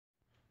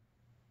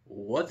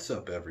What's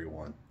up,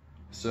 everyone?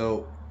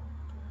 So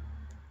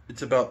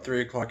it's about 3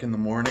 o'clock in the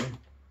morning.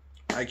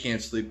 I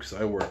can't sleep because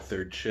I work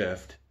third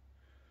shift,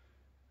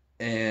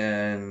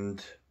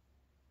 and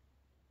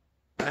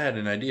I had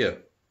an idea.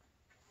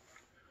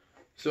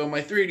 So my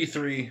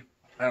 383,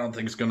 I don't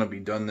think it's gonna be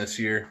done this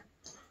year.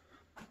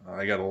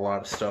 I got a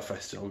lot of stuff I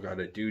still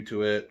gotta do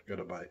to it.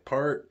 Gotta buy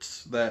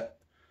parts that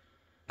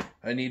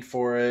I need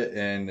for it,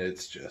 and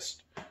it's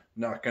just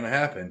not gonna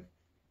happen.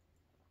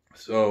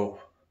 So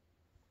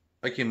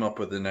I came up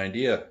with an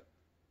idea.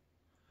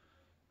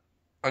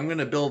 I'm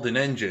gonna build an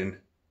engine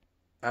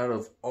out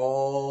of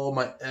all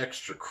my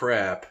extra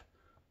crap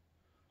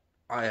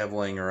I have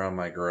laying around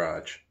my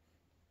garage.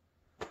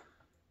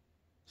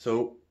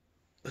 So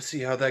let's see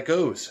how that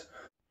goes.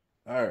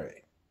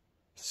 Alright,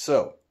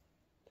 so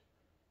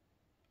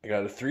I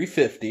got a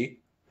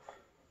 350,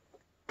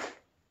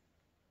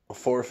 a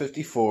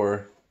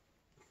 454,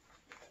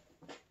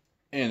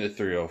 and a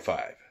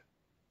 305.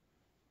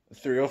 The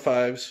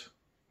 305's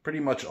pretty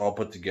much all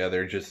put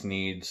together, just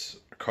needs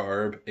a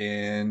carb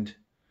and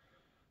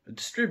a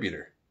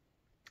distributor.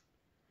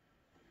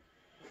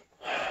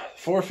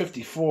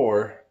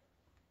 454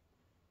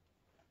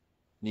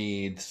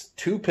 needs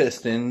 2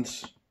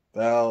 pistons,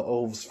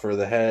 valves for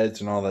the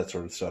heads, and all that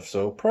sort of stuff,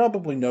 so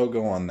probably no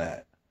go on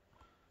that.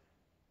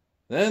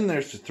 Then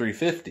there's the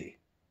 350.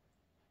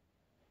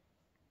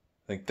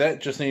 I think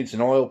that just needs an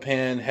oil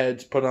pan,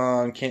 heads put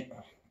on,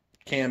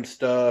 cam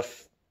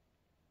stuff,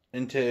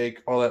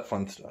 intake, all that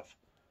fun stuff.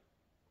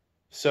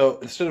 So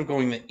instead of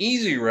going the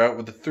easy route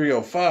with the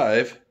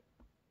 305,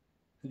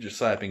 and just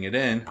slapping it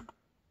in,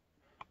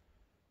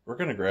 we're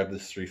going to grab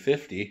this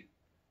 350,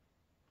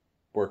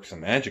 work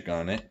some magic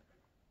on it,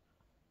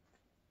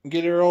 and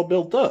get it all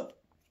built up.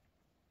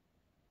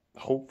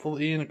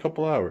 Hopefully in a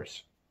couple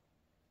hours.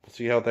 We'll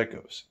see how that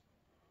goes.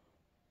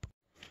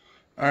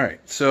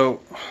 Alright, so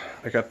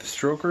I got the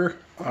stroker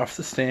off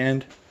the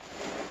stand.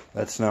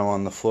 That's now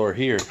on the floor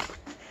here.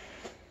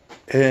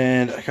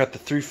 And I got the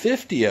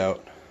 350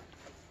 out.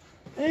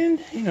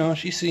 And, you know,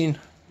 she's seen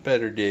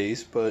better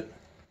days, but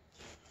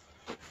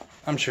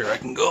I'm sure I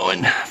can go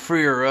and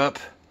free her up.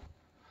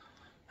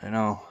 I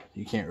know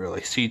you can't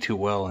really see too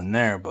well in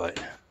there,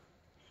 but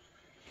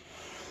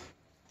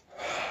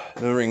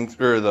the rings,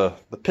 or the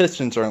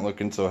pistons aren't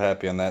looking so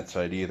happy on that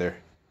side either.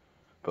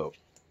 But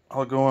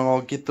I'll go and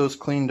I'll get those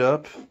cleaned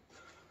up.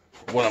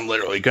 What I'm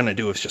literally going to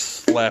do is just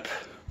slap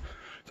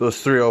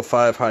those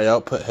 305 high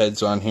output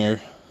heads on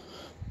here.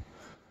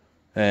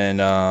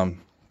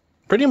 And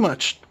pretty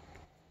much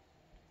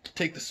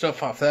take the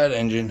stuff off that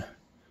engine,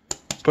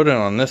 put it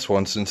on this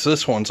one, since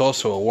this one's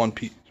also a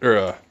one-piece, or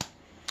a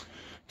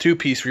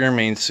two-piece rear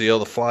main seal.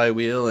 The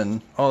flywheel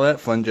and all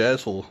that fun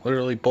jazz will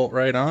literally bolt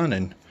right on,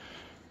 and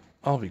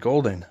I'll be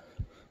golden.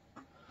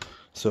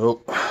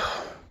 So,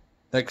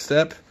 next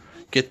step,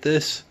 get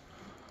this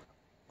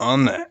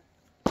on that.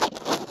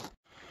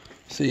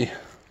 See,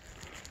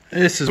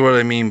 this is what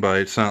I mean by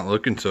it's not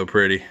looking so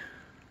pretty.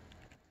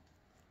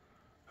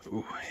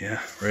 Ooh,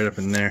 yeah, right up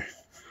in there.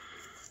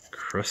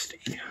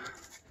 Crusty.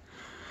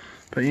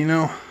 But you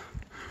know,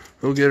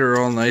 we'll get her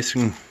all nice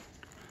and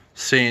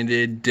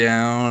sanded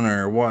down,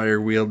 or wire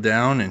wheeled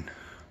down, and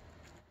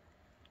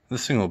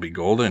this thing will be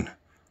golden.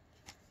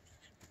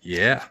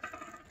 Yeah.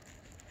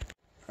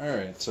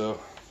 Alright, so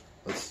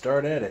let's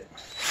start at it.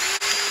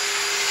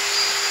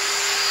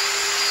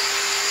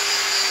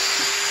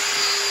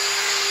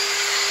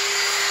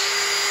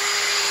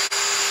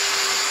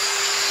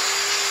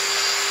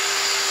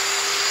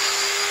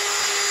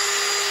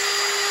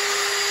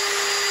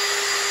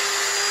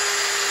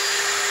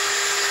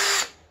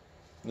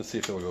 Let's see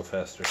if it'll go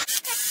faster.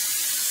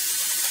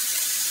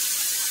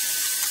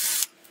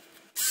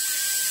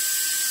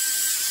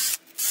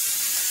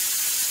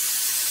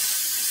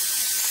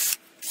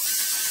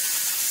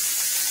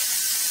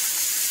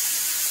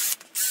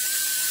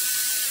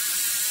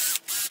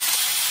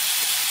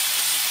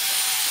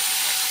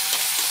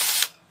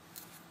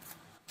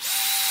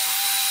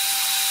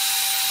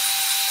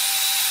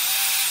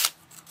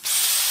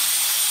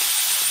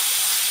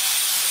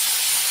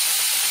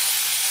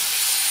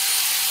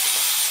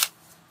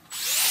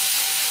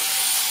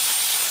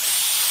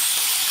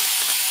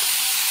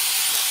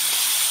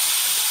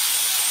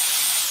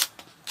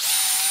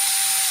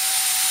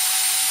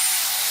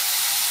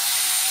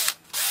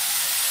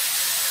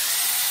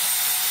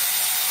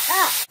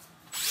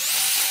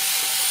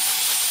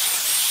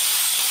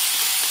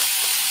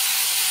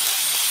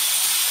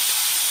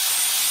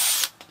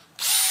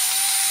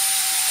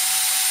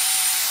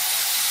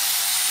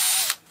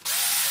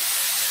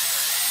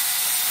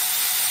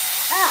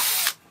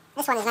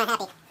 This one is not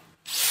happy.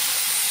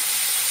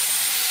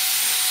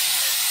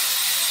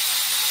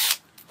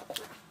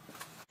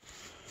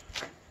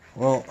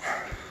 Well,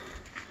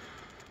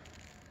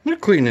 they're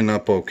cleaning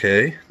up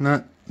okay.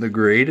 Not the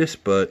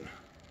greatest, but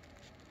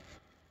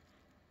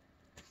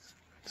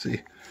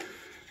see.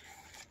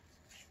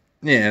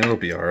 Yeah, it'll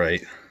be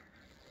alright.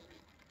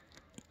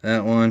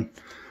 That one,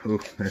 oh,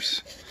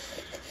 there's,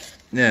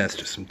 yeah, it's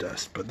just some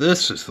dust, but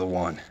this is the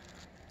one.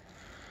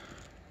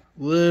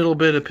 little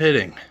bit of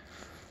pitting.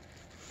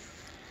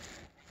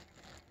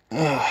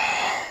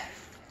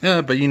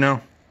 Yeah, but you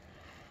know,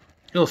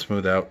 it'll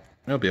smooth out.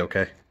 It'll be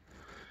okay.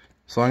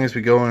 As long as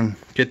we go and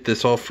get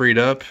this all freed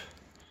up,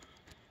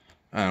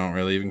 I don't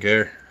really even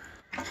care.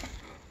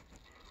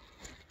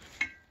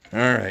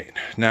 Alright,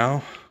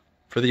 now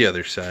for the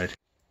other side.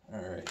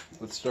 Alright,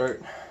 let's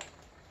start.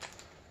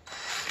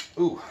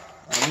 Ooh,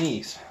 on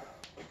these.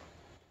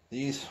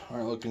 These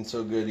aren't looking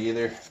so good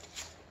either.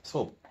 This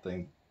whole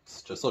thing's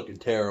just looking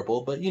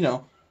terrible, but you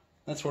know,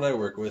 that's what I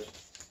work with.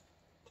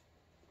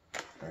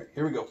 Alright,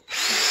 here we go.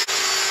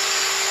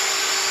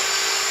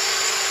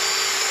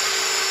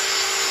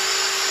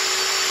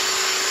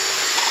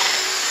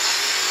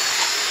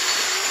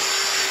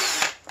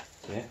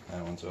 Okay,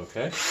 that one's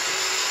okay.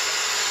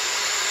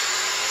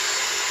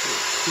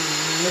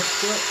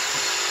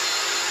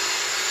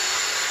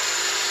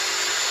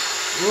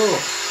 Whoa.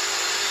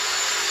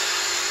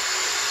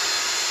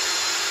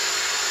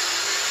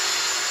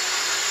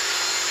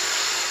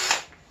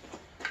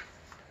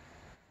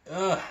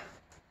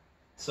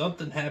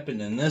 Something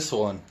happened in this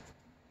one.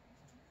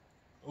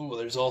 Oh,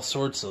 there's all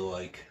sorts of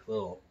like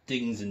little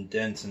dings and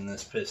dents in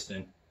this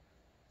piston.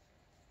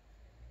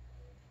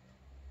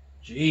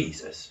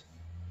 Jesus.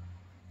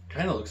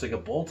 Kind of looks like a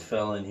bolt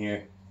fell in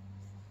here.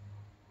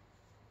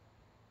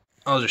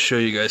 I'll just show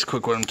you guys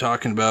quick what I'm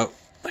talking about.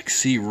 Like,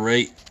 see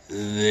right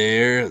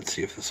there. Let's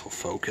see if this will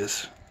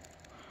focus.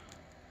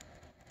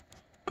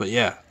 But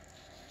yeah.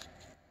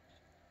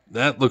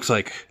 That looks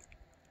like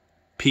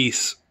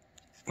piece,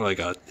 like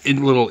a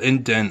little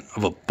indent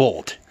of a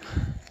bolt.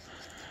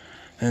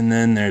 And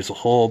then there's a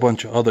whole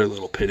bunch of other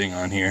little pitting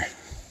on here.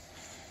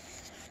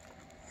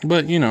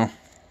 But, you know,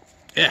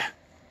 yeah,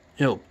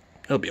 it'll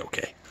be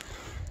okay.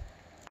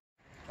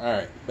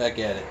 Alright, back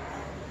at it.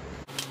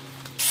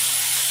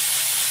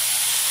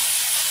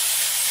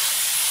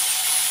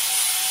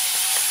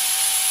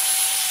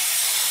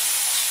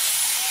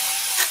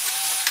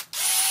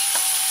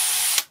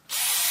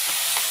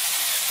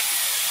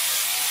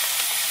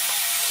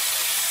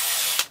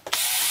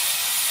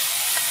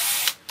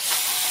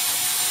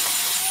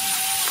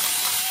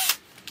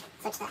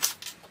 Switch the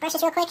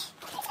brushes real quick.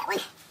 There's that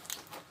one.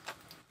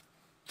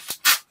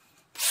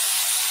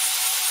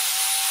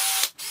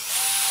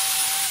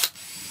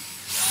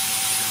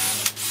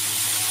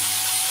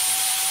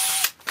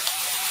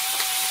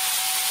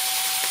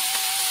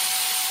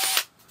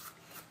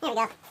 There we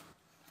go.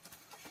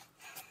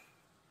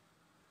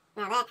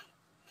 Now that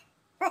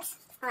looks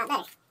a lot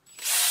better.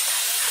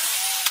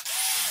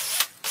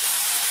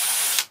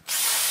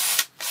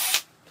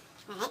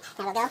 Alright,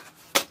 now we'll go.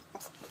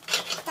 Oops.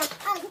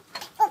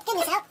 Oh,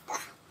 goodness, out.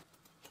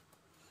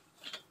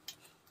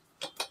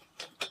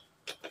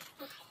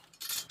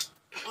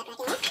 That back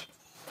in there.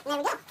 There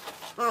we go.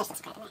 Oh, there's some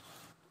crap in there.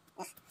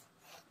 Ugh.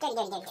 Dirty,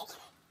 dirty, dirty, dirty.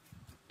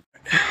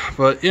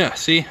 But yeah,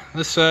 see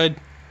this side.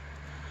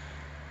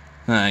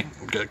 I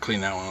gotta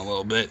clean that one a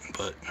little bit,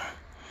 but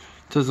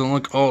it doesn't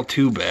look all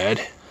too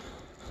bad.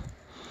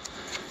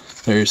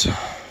 There's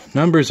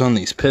numbers on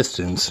these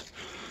pistons.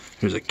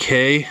 There's a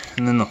K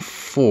and then a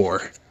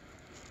 4.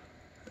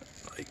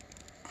 Like,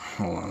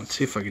 hold on, let's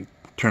see if I can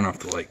turn off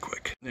the light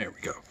quick. There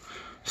we go.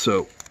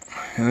 So,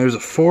 and there's a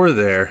 4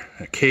 there,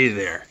 a K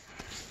there.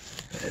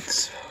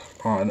 It's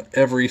on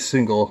every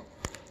single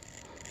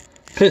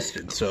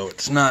piston, so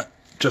it's not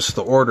just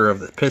the order of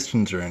the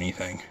pistons or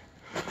anything.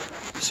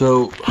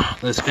 So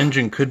this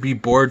engine could be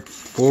bored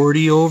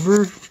 40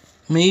 over,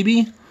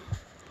 maybe,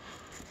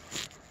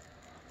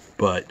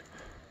 but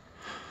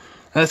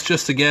that's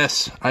just a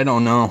guess. I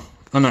don't know.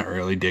 I'm not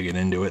really digging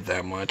into it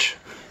that much.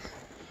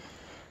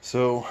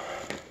 So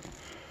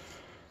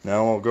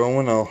now I'll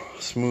go and I'll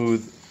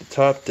smooth the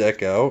top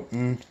deck out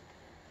and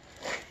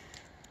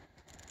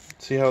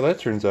see how that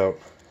turns out.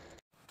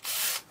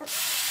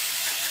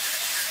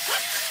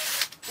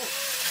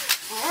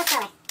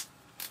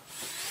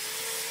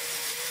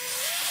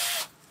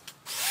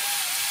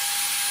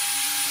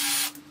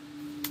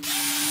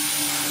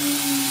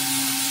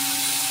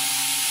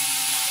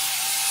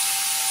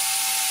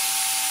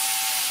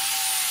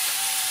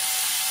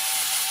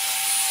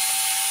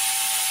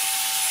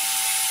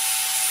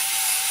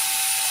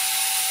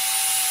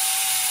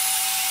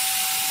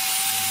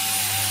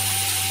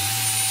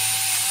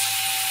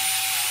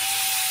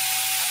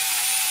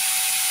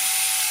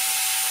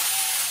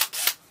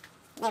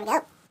 There we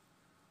go.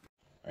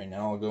 Alright,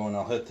 now I'll go and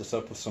I'll hit this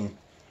up with some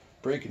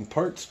brake and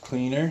parts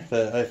cleaner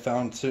that I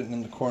found sitting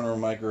in the corner of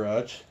my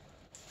garage.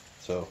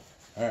 So,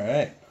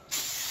 alright.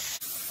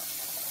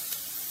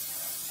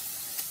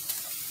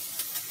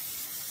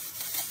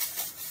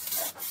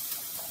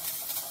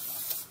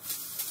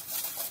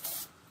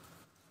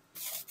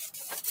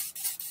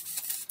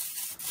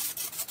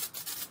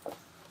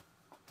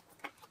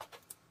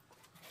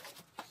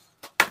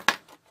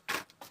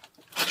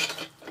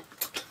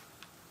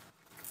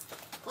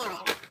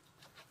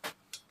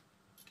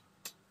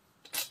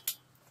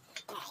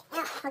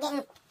 We're getting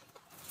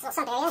this little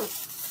sump area and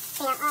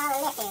clean out all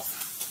the lifters.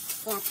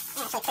 You know,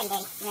 they're actually pretty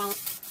dirty, right?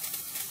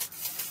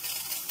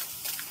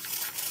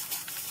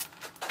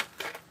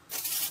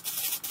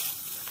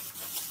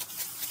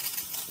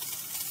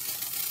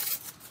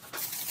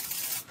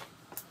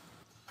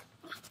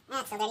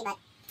 so dirty, but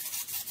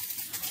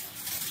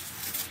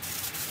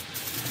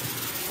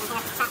I'm gonna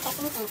have the top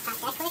pistons and top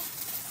deck quick.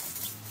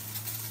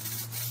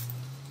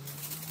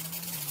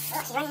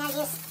 Oh, she's running out of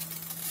juice.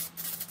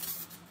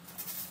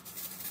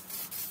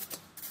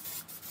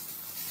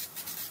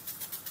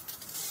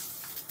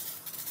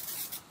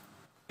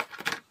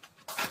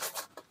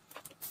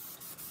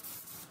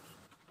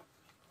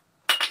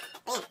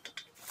 Bam.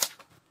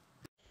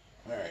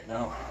 Alright,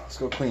 now let's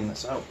go clean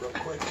this out real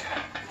quick.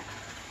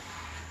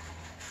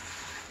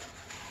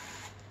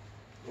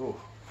 Ooh.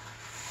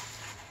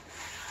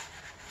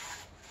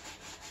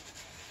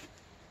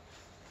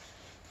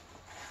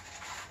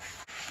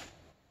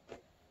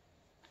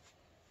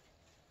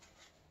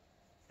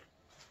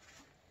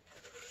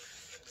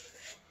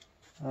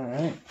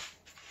 Alright.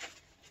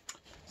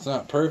 It's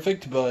not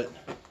perfect, but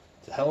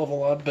it's a hell of a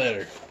lot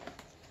better.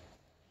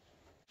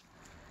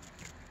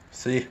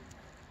 See?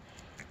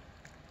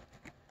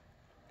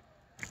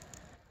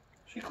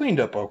 She cleaned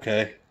up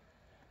okay.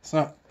 It's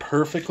not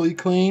perfectly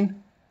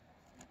clean,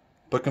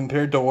 but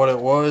compared to what it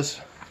was,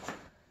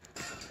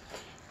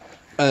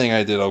 I think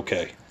I did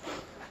okay.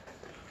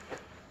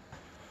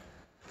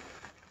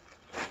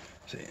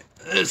 See,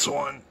 this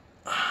one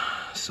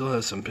still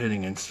has some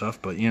pitting and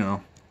stuff, but you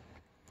know,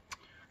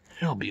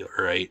 it'll be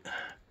alright.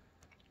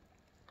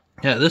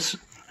 Yeah, this,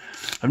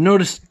 I've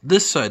noticed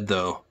this side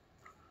though,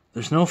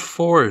 there's no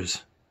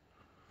fours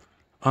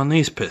on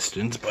these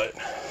pistons, but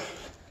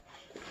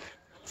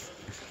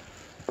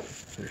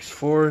there's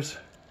fours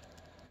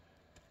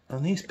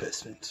on these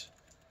pistons.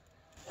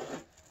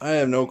 I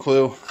have no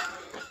clue.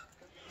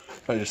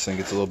 I just think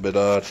it's a little bit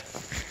odd.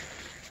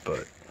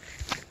 But,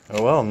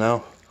 oh well,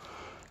 now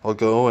I'll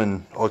go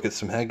and I'll get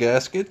some head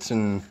gaskets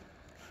and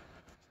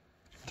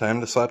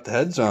time to slap the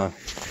heads on.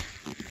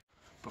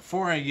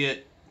 Before I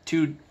get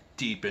too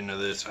deep into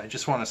this, I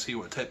just want to see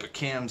what type of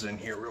cam's in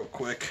here real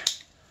quick.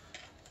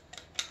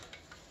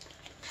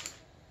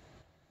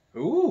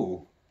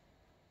 Ooh.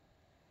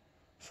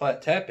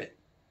 Flat tappet.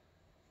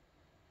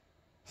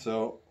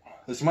 So,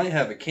 this might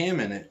have a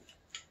cam in it.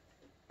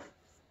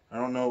 I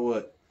don't know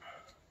what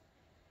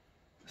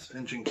this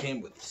engine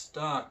came with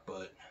stock,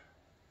 but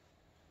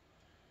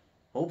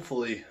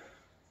hopefully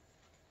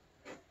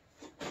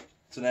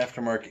it's an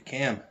aftermarket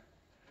cam.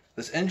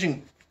 This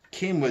engine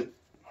came with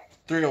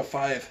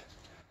 305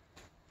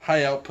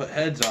 high output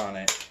heads on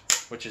it,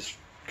 which is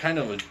kind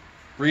of a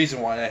reason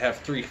why I have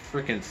 3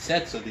 freaking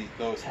sets of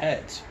those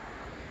heads.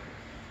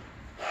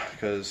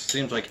 Because it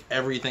seems like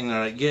everything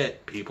that I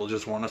get, people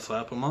just want to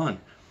slap them on.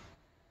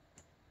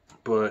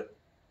 But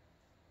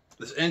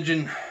this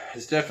engine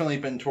has definitely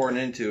been torn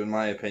into, in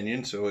my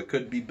opinion, so it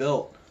could be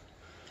built.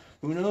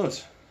 Who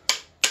knows?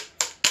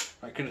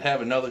 I could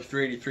have another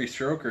 383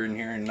 stroker in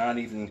here and not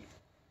even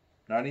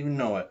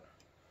know it.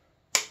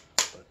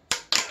 But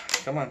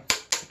come on,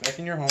 get back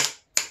in your home.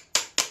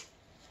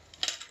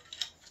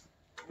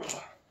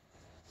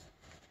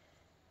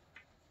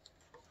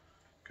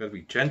 Gotta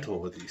be gentle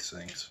with these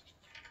things.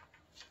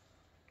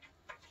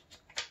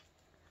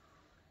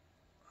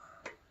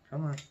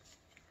 Come on.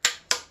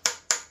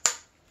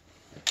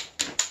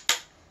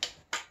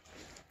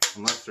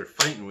 Unless they're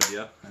fighting with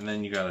you, and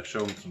then you gotta show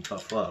them some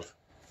tough love.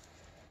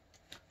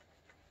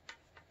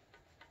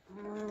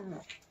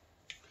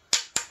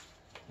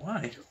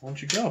 Why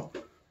won't you go?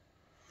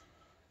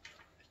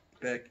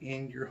 Back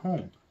in your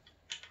home.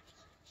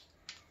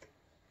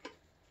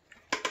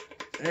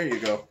 There you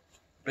go.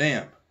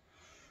 Bam.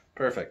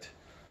 Perfect.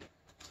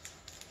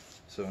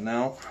 So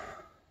now,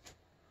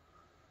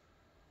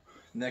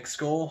 next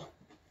goal,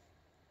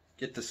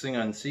 get this thing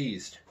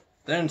unseized.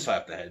 Then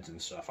slap the heads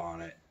and stuff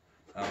on it.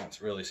 I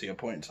don't really see a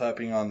point in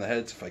slapping on the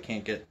heads if I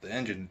can't get the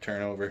engine to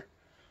turn over.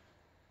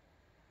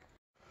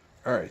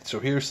 Alright, so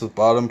here's the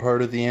bottom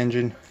part of the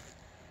engine.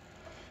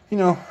 You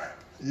know,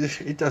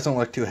 it doesn't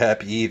look too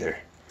happy either.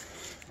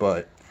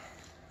 But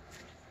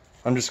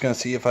I'm just going to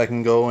see if I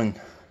can go and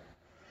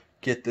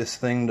get this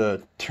thing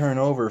to turn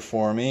over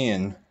for me,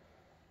 and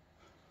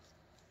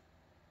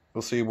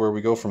we'll see where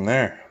we go from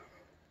there.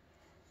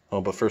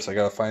 Oh, but first I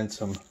got to find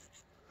some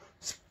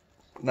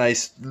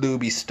nice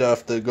lubey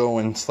stuff to go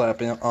and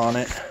slap on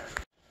it.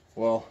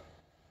 Well,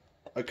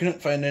 I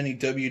couldn't find any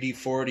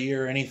WD-40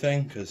 or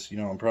anything because, you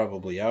know, I'm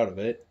probably out of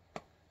it.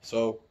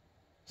 So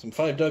some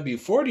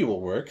 5W40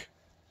 will work.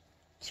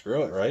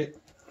 Screw it, right?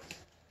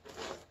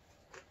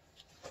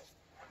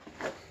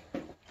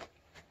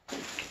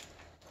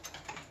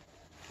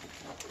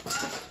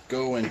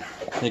 Go and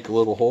make a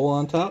little hole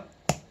on top.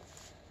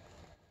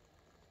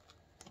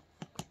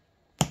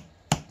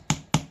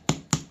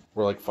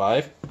 We're like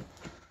 5.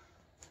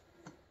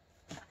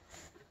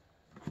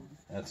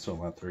 That's still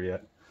not through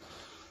yet.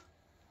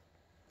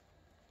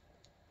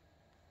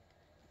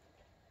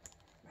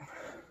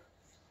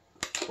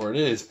 Or it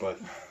is, but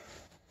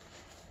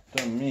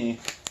dumb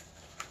me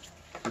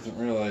doesn't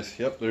realize.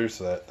 Yep, there's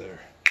that there.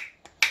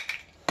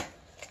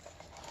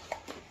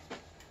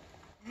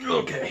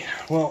 Okay,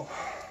 well,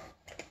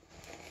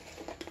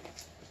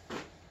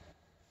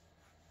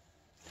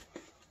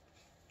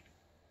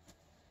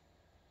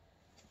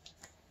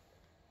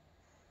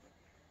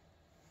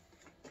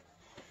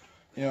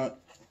 You know what?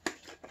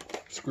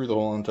 Screw the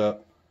hole on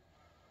top.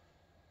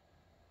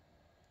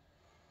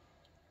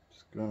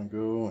 Just gonna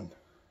go and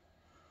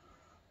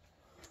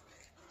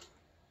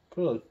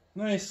put a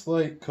nice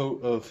light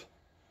coat of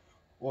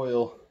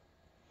oil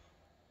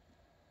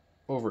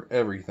over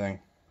everything.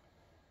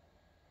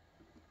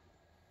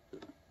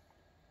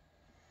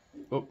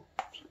 Oh,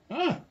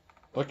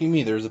 lucky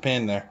me, there's a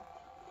pan there.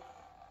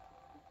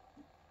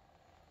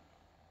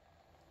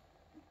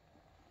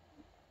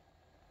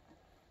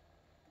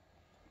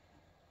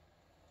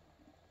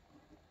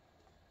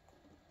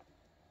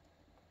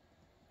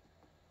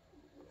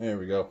 There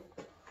we go.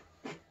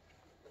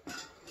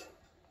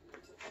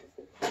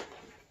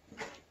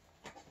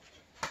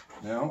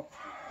 Now,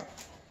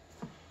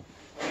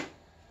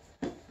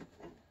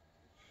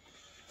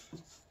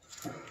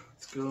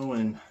 let's go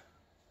and,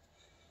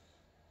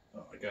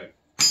 oh, I gotta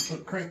put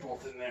a crank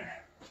bolt in there.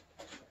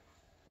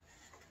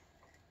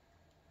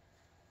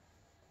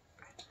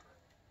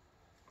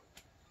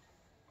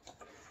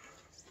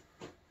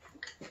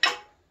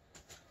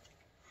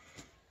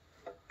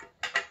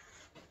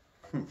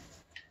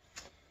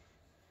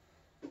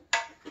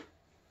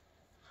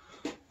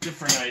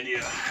 Different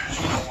idea.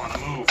 You don't want to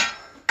move.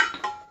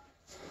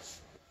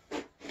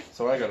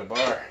 So I got a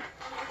bar.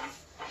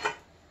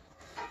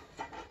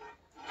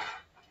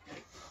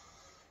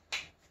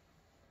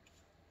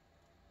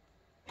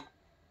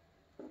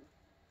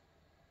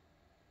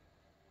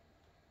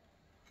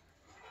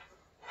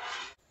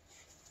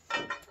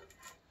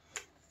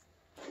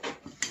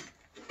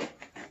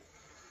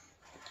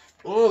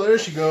 Oh, there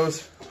she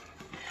goes.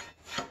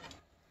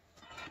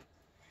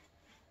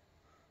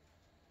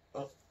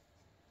 Oh.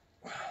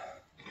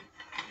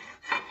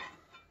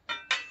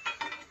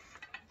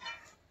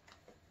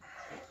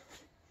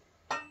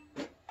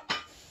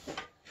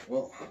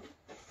 Well,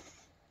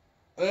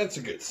 that's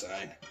a good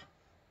sign.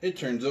 It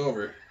turns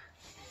over.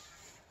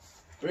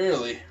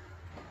 Barely.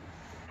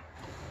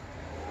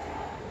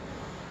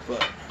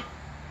 But,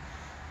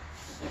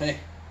 hey,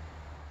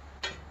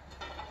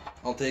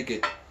 I'll take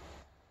it.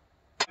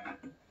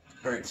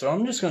 Alright, so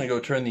I'm just going to go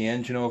turn the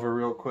engine over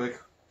real quick.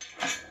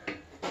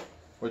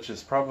 Which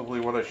is probably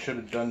what I should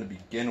have done to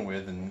begin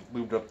with and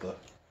lubed up the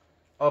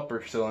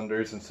upper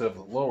cylinders instead of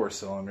the lower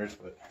cylinders,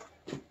 but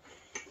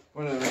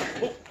whatever.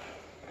 Oh.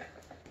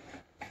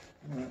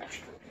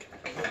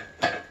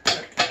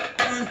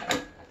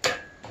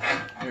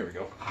 There we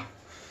go.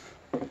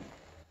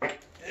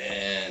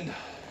 And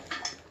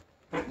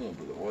a little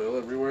bit of oil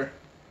everywhere.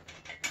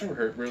 Never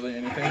hurt really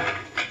anything.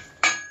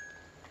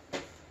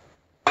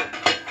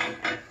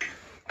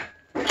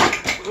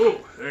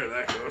 Oh, there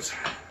that goes.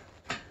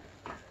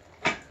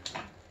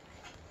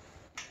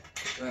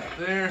 Put that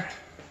there.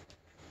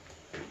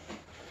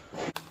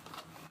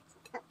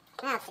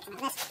 Now, fixing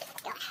this.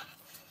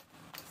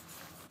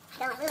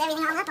 Don't move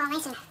everything all up all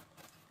nice and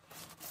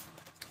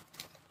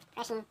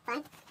fresh and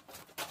fun.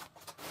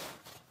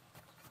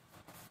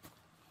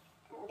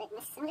 A little bit in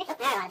this cylinder. Oh, I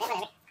don't want a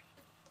bit,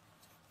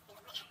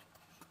 whatever.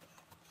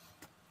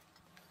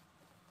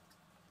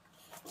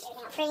 Get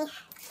everything out pretty.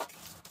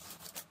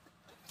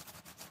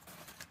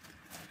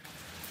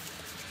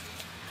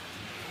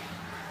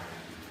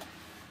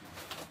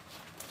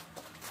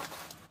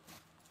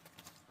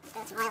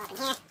 Throw some oil up in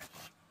here.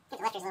 Get the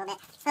electors a little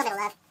bit of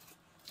love.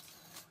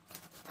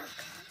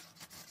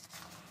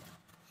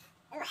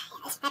 Oh, yeah,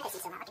 this pepper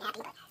seems not looking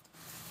happy, but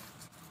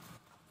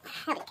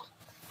that'll be okay.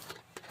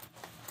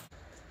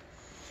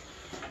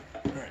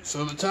 Alright,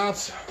 so the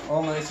top's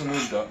all nice and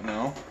lubed up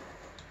now.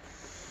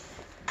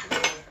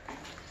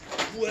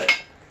 Flip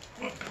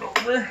it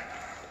over.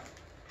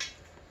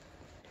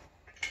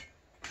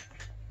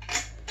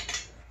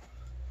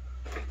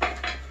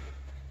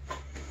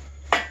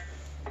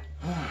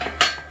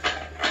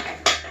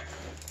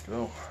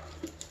 Go.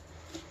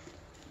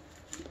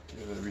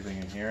 Give everything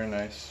in here a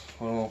nice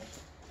little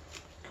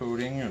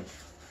coating of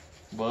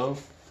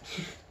love.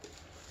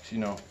 You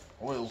know,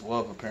 oil's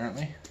love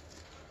apparently.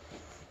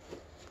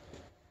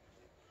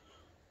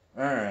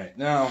 Alright,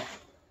 now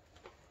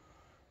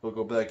we'll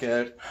go back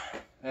at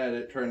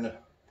it,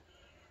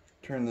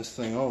 turn this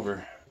thing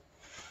over.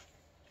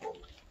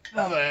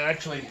 Now that I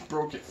actually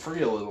broke it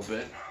free a little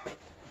bit,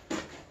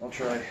 I'll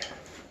try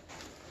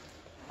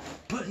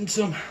putting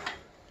some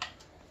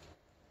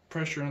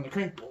pressure on the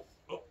crank bolt.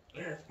 Oh,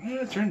 there.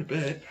 Yeah, it turned a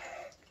bit.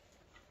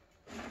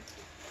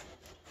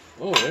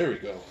 Oh, there we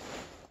go.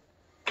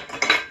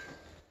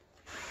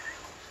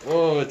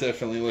 Oh, it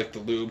definitely licked the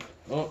lube.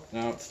 Oh,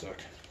 now it's stuck.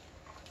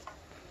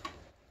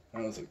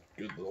 That was a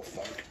good little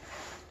thunk.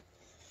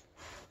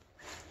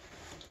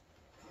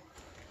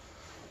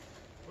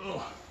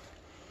 Oh,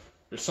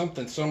 there's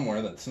something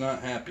somewhere that's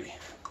not happy.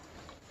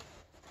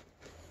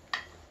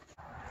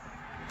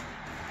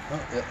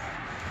 Oh, yeah.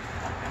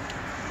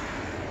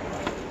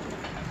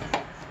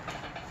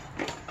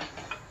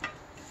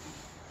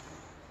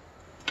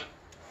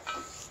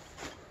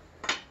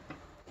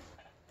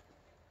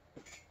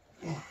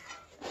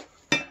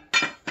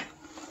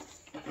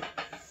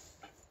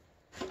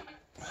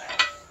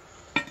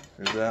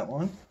 There's that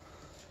one.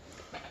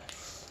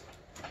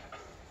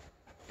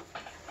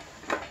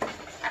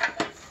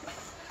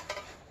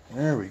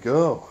 There we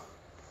go.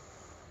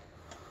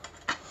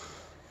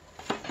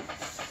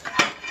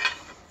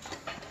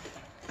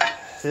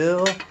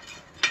 Hell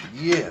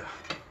yeah.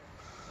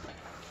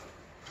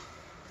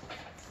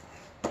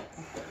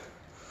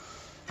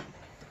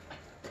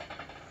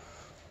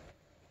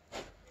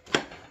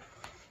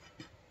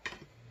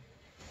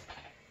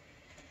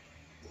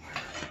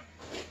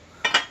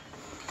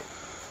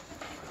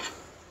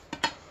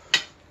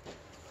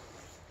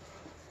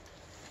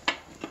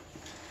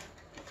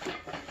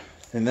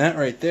 And that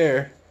right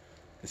there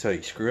is how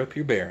you screw up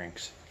your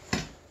bearings.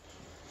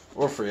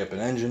 Or free up an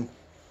engine.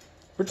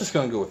 We're just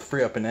going to go with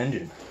free up an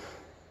engine.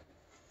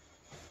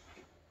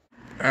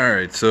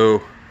 Alright,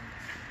 so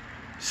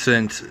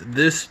since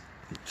this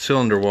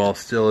cylinder wall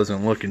still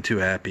isn't looking too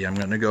happy, I'm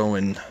going to go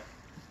and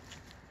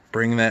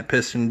bring that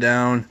piston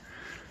down.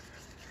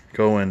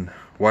 Go and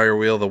wire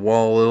wheel the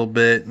wall a little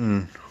bit,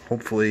 and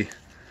hopefully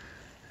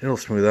it'll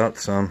smooth out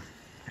some.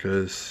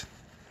 Because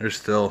there's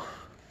still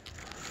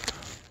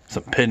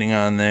some pitting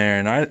on there,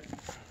 and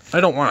I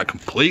don't want to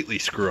completely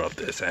screw up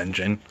this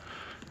engine,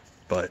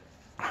 but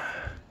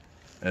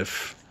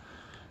if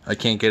I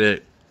can't get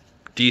it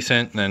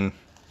decent, then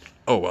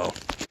oh well.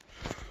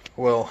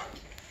 Well,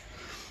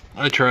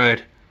 I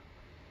tried.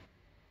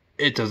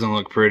 It doesn't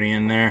look pretty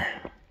in there,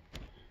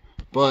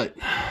 but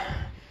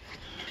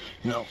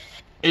you know,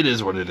 it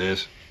is what it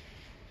is.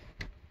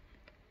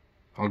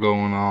 I'll go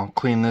and I'll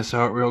clean this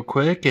out real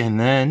quick, and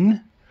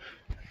then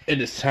it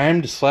is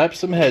time to slap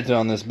some heads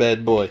on this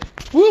bad boy.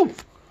 Woo!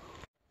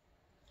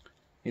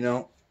 You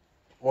know,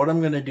 what I'm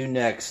going to do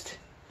next,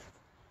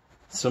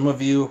 some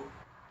of you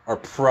are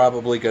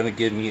probably going to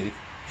give me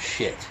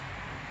shit.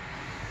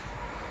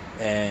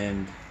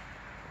 And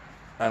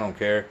I don't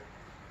care.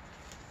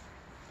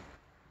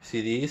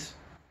 See these?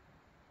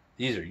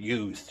 These are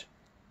used.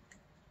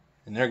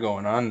 And they're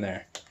going on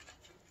there.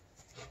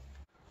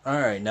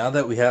 Alright, now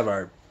that we have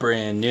our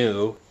brand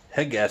new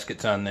head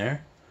gaskets on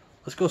there,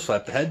 let's go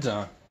slap the heads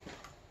on.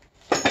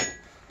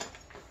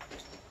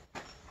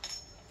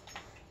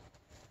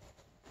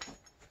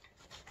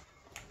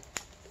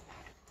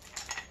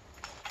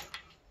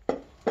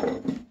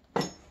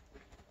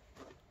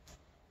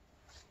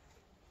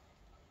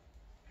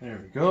 There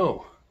we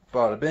go.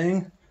 Bada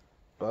bing,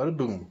 bada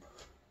boom.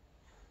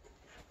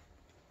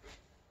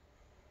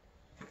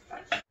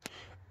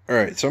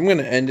 Alright, so I'm going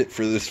to end it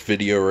for this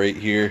video right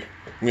here.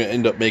 I'm going to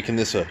end up making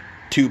this a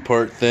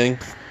two-part thing,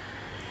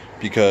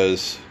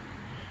 because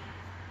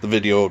the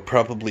video would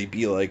probably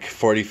be like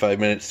 45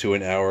 minutes to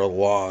an hour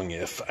long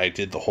if I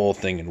did the whole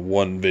thing in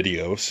one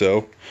video.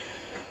 So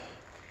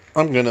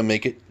I'm going to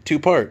make it two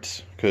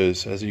parts,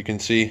 because as you can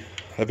see,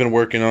 I've been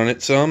working on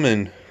it some,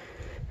 and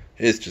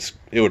it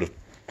would have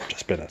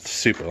just been a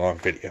super long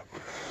video.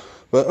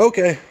 But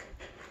okay,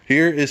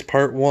 here is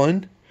part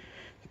one.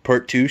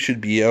 Part two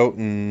should be out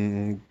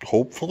in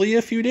hopefully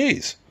a few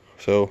days.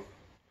 So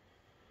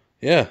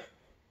yeah,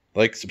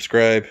 like,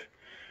 subscribe,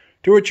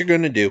 do what you're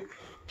gonna do.